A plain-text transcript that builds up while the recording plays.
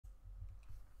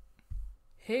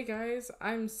Hey guys,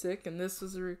 I'm sick and this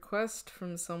was a request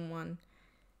from someone.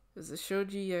 It was a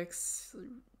Shoji X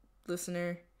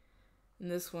listener, and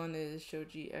this one is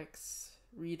Shoji X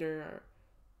reader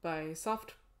by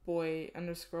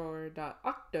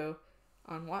softboy_octo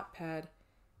on Wattpad.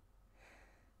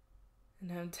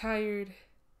 And I'm tired.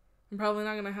 I'm probably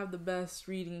not gonna have the best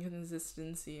reading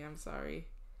consistency, I'm sorry.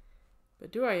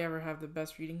 But do I ever have the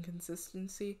best reading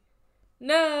consistency?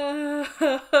 No!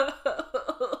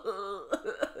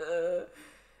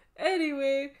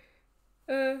 Anyway,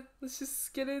 let's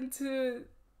just get into it.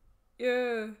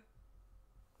 Yeah.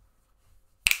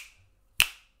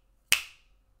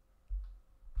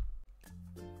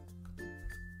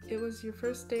 It was your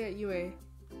first day at UA.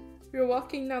 You were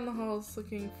walking down the halls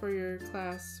looking for your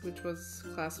class, which was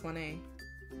Class 1A.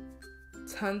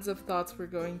 Tons of thoughts were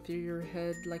going through your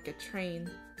head like a train.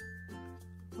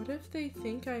 What if they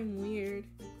think I'm weird?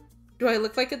 Do I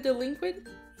look like a delinquent?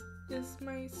 Is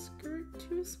my skirt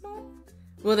too small?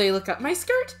 Will they look up my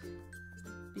skirt?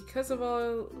 Because of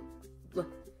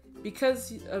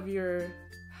your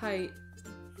height,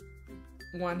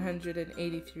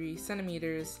 183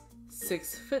 centimeters,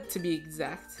 6 foot to be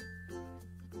exact,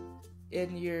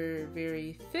 and your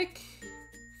very thick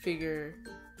figure,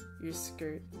 your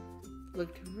skirt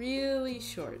looked really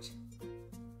short.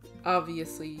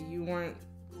 Obviously, you weren't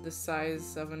the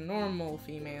size of a normal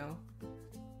female,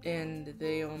 and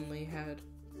they only had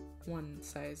one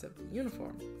size of the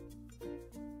uniform.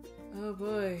 Oh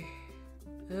boy.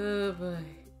 Oh boy.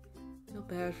 Feel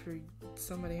bad for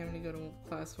somebody having to go to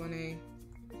Class 1A.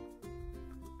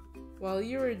 While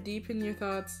you were deep in your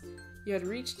thoughts, you had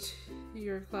reached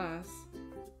your class.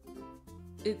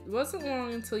 It wasn't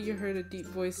long until you heard a deep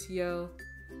voice yell,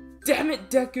 "Damn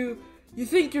it, Deku! You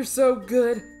think you're so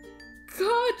good!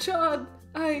 Ka-chan!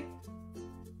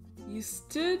 You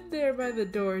stood there by the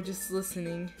door just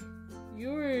listening.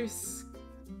 You were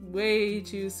way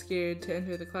too scared to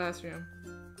enter the classroom.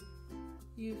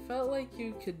 You felt like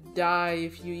you could die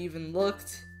if you even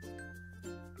looked.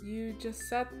 You just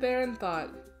sat there and thought,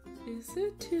 is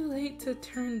it too late to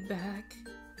turn back?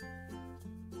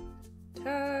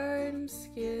 Time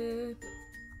skip.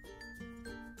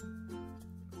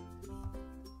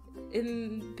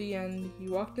 In the end,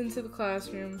 you walked into the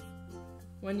classroom.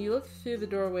 When you looked through the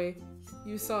doorway,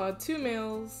 you saw two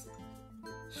males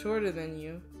shorter than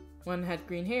you. One had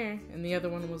green hair, and the other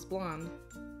one was blonde.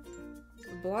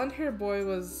 The blonde-haired boy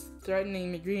was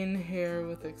threatening the green hair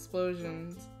with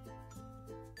explosions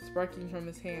sparking from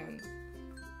his hand.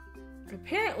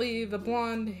 Apparently, the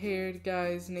blonde-haired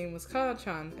guy's name was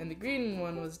Ka-chan, and the green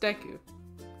one was Deku.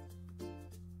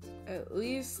 At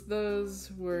least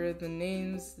those were the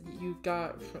names you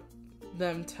got from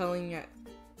them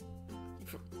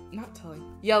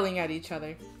yelling at each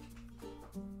other.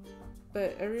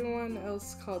 But everyone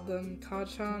else called them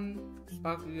Ka-chan,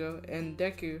 Bakugo, and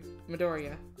Deku,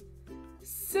 Midoriya.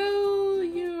 So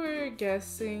you were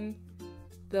guessing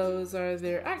those are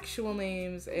their actual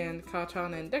names, and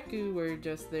Ka-chan and Deku were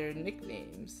just their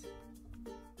nicknames.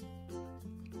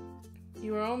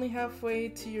 You were only halfway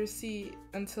to your seat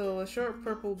until a short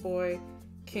purple boy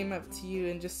came up to you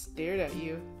and just stared at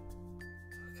you.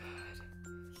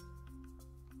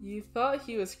 You thought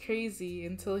he was crazy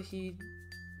until you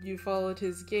followed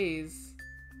his gaze.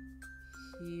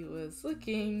 He was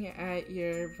looking at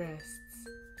your breasts.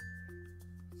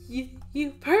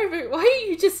 You pervert, why are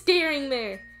you just staring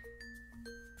there?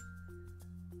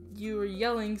 You were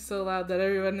yelling so loud that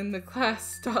everyone in the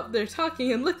class stopped their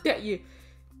talking and looked at you.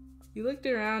 You looked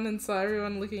around and saw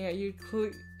everyone looking at you.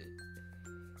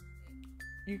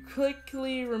 You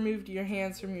quickly removed your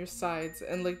hands from your sides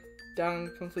and looked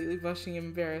down, completely blushing,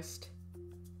 embarrassed.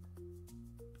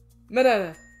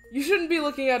 Mineta, you shouldn't be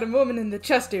looking at a woman in the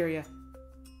chest area.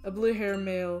 A blue-haired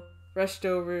male rushed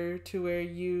over to where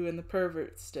you and the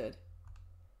pervert stood.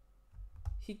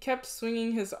 He kept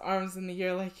swinging his arms in the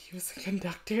air like he was a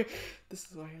conductor. This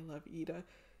is why I love Ida.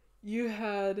 You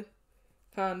had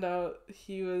found out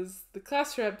he was the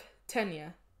class rep,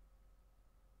 Tenya.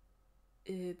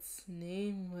 Its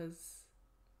name was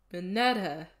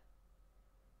Mineta.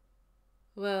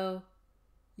 Well,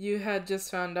 you had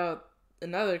just found out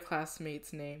another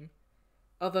classmate's name,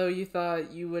 although you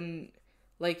thought you wouldn't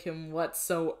like him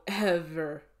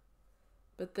whatsoever.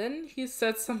 But then he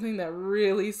said something that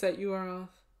really set you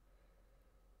off.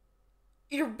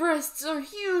 Your breasts are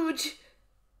huge!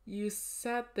 You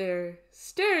sat there,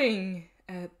 staring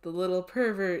at the little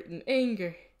pervert in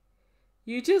anger.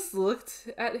 You just looked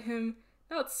at him,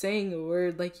 not saying a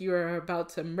word, like you were about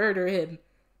to murder him.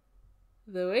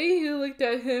 The way you looked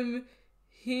at him,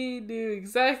 he knew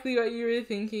exactly what you were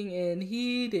thinking, and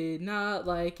he did not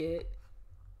like it.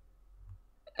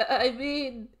 I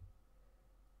mean...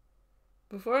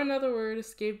 Before another word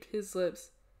escaped his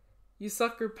lips, you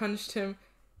sucker punched him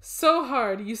so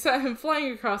hard you sent him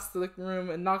flying across the room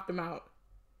and knocked him out.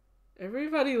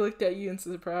 Everybody looked at you in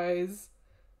surprise.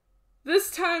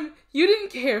 This time, you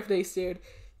didn't care if they stared.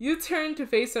 You turned to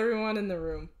face everyone in the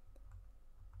room.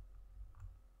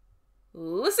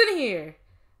 Listen here.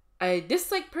 I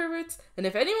dislike perverts, and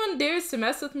if anyone dares to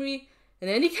mess with me in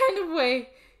any kind of way,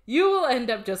 you will end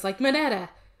up just like Mineta.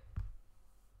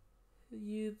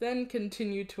 You then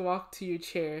continued to walk to your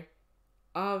chair.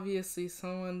 Obviously,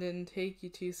 someone didn't take you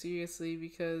too seriously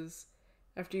because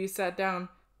after you sat down,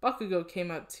 Bakugo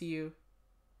came up to you.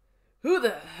 Who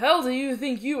the hell do you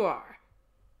think you are?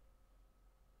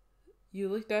 You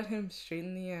looked at him straight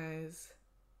in the eyes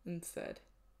and said,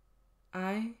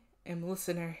 I am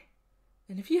listener,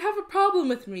 and if you have a problem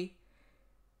with me,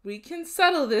 we can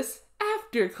settle this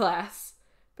after class.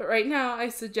 But right now, I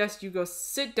suggest you go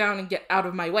sit down and get out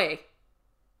of my way.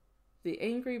 The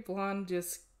angry blonde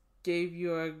just gave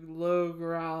you a low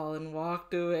growl and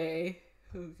walked away.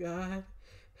 Oh god.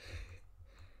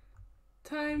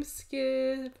 Time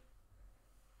skip.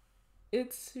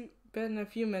 It's been a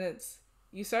few minutes.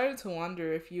 You started to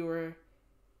wonder if you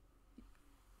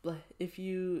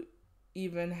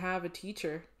even have a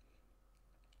teacher.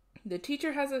 The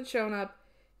teacher hasn't shown up,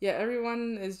 yet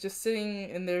everyone is just sitting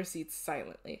in their seats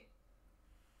silently.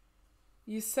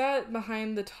 You sat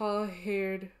behind a tall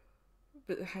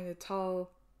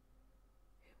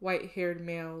white-haired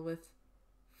male with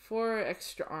 4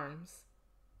 extra arms.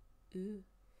 Ew.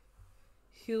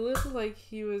 He looked like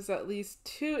he was at least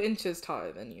 2 inches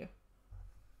taller than you.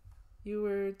 You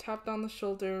were tapped on his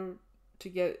shoulder to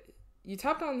get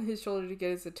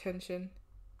his attention.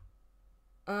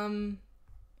 Where's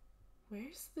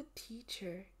the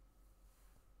teacher?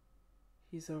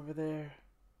 He's over there.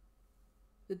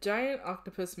 The giant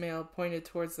octopus male pointed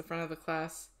towards the front of the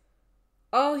class.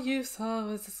 All you saw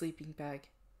was a sleeping bag.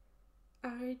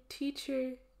 Our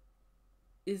teacher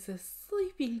is a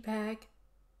sleeping bag.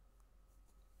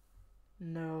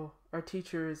 No, our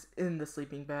teacher is in the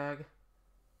sleeping bag.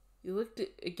 You looked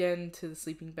again to the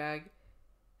sleeping bag.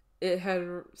 It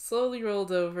had slowly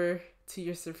rolled over, to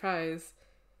your surprise.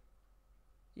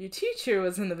 Your teacher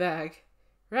was in the bag,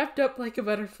 wrapped up like a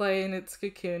butterfly in its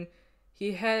cocoon.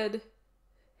 He had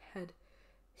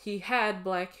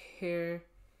black hair,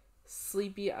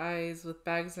 sleepy eyes with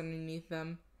bags underneath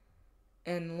them,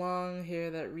 and long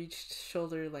hair that reached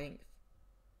shoulder length.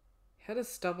 He had a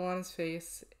stubble on his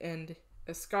face and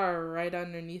a scar right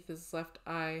underneath his left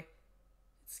eye.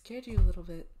 It scared you a little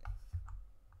bit.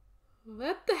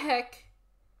 What the heck?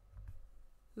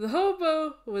 The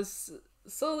hobo was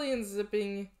slowly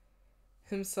unzipping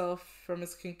himself from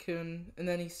his cocoon, and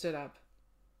then he stood up.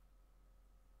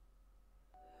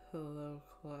 Hello,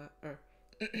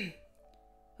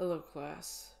 hello,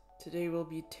 class. Today we'll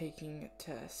be taking a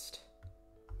test.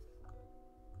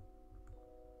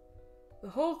 The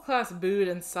whole class booed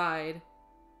and sighed.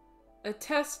 A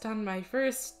test on my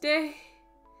first day?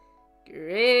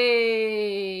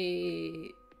 Great!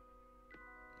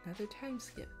 Another time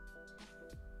skip.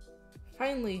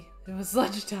 Finally, it was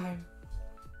lunchtime.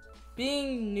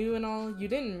 Being new and all, you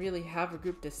didn't really have a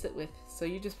group to sit with, so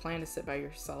you just planned to sit by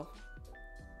yourself.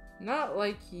 Not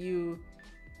like you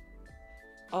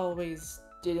always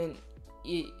didn't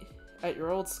eat at your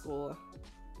old school.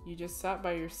 You just sat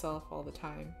by yourself all the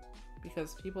time,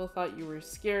 because people thought you were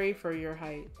scary for your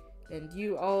height, and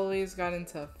you always got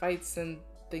into fights and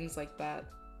things like that.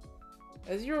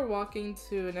 As you were walking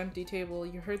to an empty table,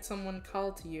 you heard someone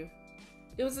call to you.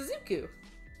 It was Izuku.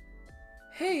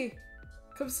 Hey,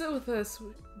 come sit with us.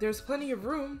 There's plenty of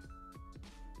room.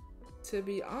 To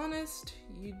be honest,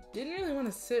 you didn't really want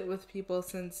to sit with people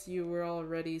since you were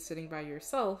already sitting by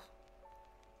yourself.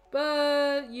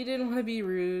 But you didn't want to be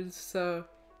rude, so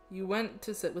you went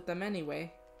to sit with them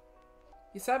anyway.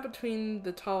 You sat between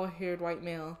the tall-haired white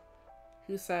male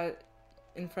who sat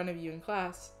in front of you in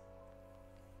class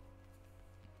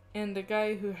and the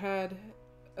guy who had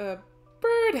a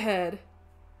bird head.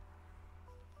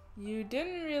 You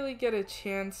didn't really get a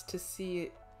chance to see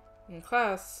it in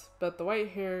class, but the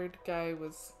white-haired guy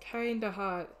was kinda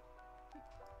hot.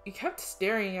 You kept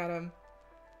staring at him,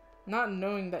 not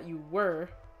knowing that you were.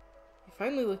 He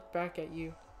finally looked back at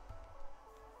you.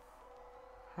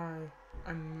 Hi,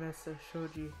 I'm Mr.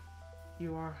 Shoji.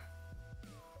 You are?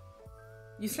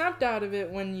 You snapped out of it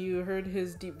when you heard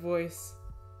his deep voice.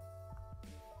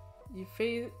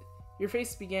 Your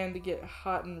face began to get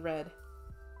hot and red.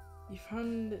 You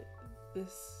found the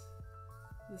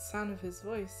sound of his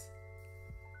voice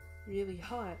really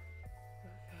hot. Oh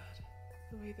god,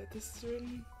 the way that this is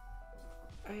written.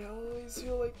 I always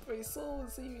feel like my soul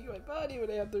is leaving my body when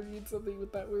I have to read something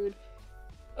with that word.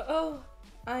 Oh,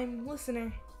 I'm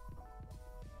listener.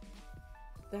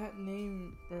 That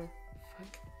name,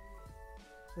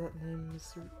 that name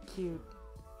is cute.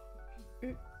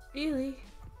 Really?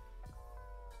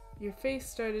 Your face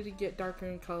started to get darker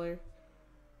in color.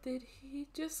 Did he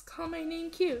just call my name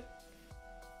cute?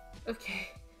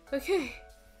 Okay.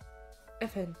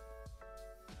 Evan,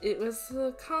 it was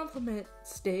a compliment.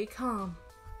 Stay calm.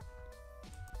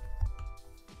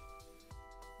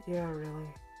 Yeah, really.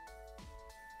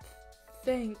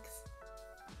 Thanks.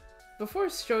 Before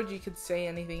Shoji could say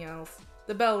anything else,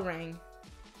 the bell rang.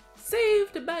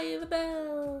 Saved by the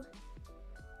bell!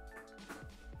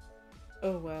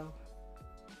 Oh well.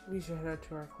 We should head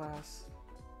to our class.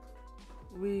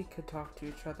 We could talk to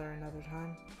each other another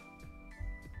time.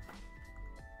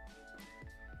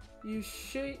 You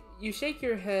shake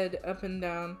your head up and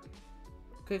down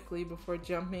quickly before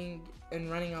jumping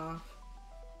and running off.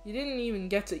 You didn't even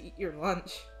get to eat your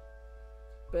lunch.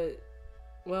 But,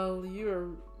 well,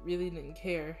 you really didn't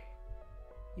care.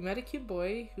 You met a cute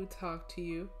boy who talked to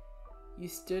you. You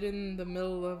stood in the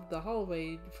middle of the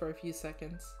hallway for a few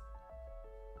seconds.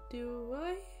 Do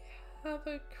I have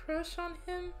a crush on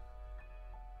him?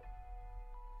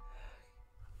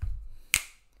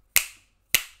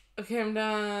 Okay, I'm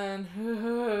done.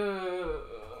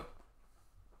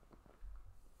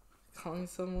 Calling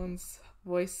someone's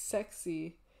voice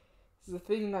sexy is the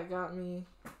thing that got me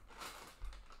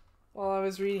while I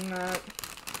was reading that.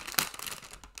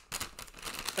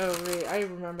 Oh wait, I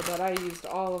remember that I used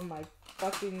all of my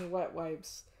fucking wet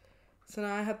wipes. So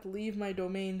now I have to leave my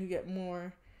domain to get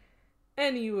more.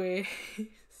 Anyways,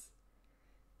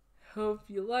 hope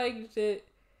you liked it.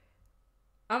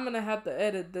 I'm gonna have to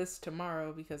edit this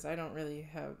tomorrow because I don't really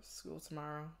have school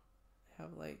tomorrow. I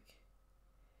have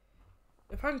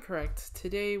if I'm correct,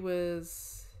 today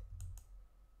was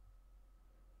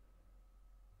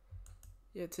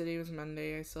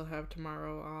Monday. I still have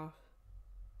tomorrow off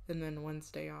and then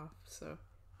Wednesday off. So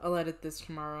I'll edit this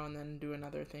tomorrow and then do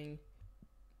another thing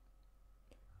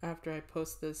after I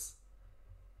post this.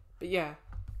 But yeah,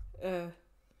 see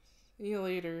you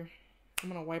later. I'm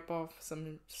gonna wipe off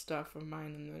some stuff of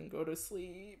mine and then go to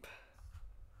sleep.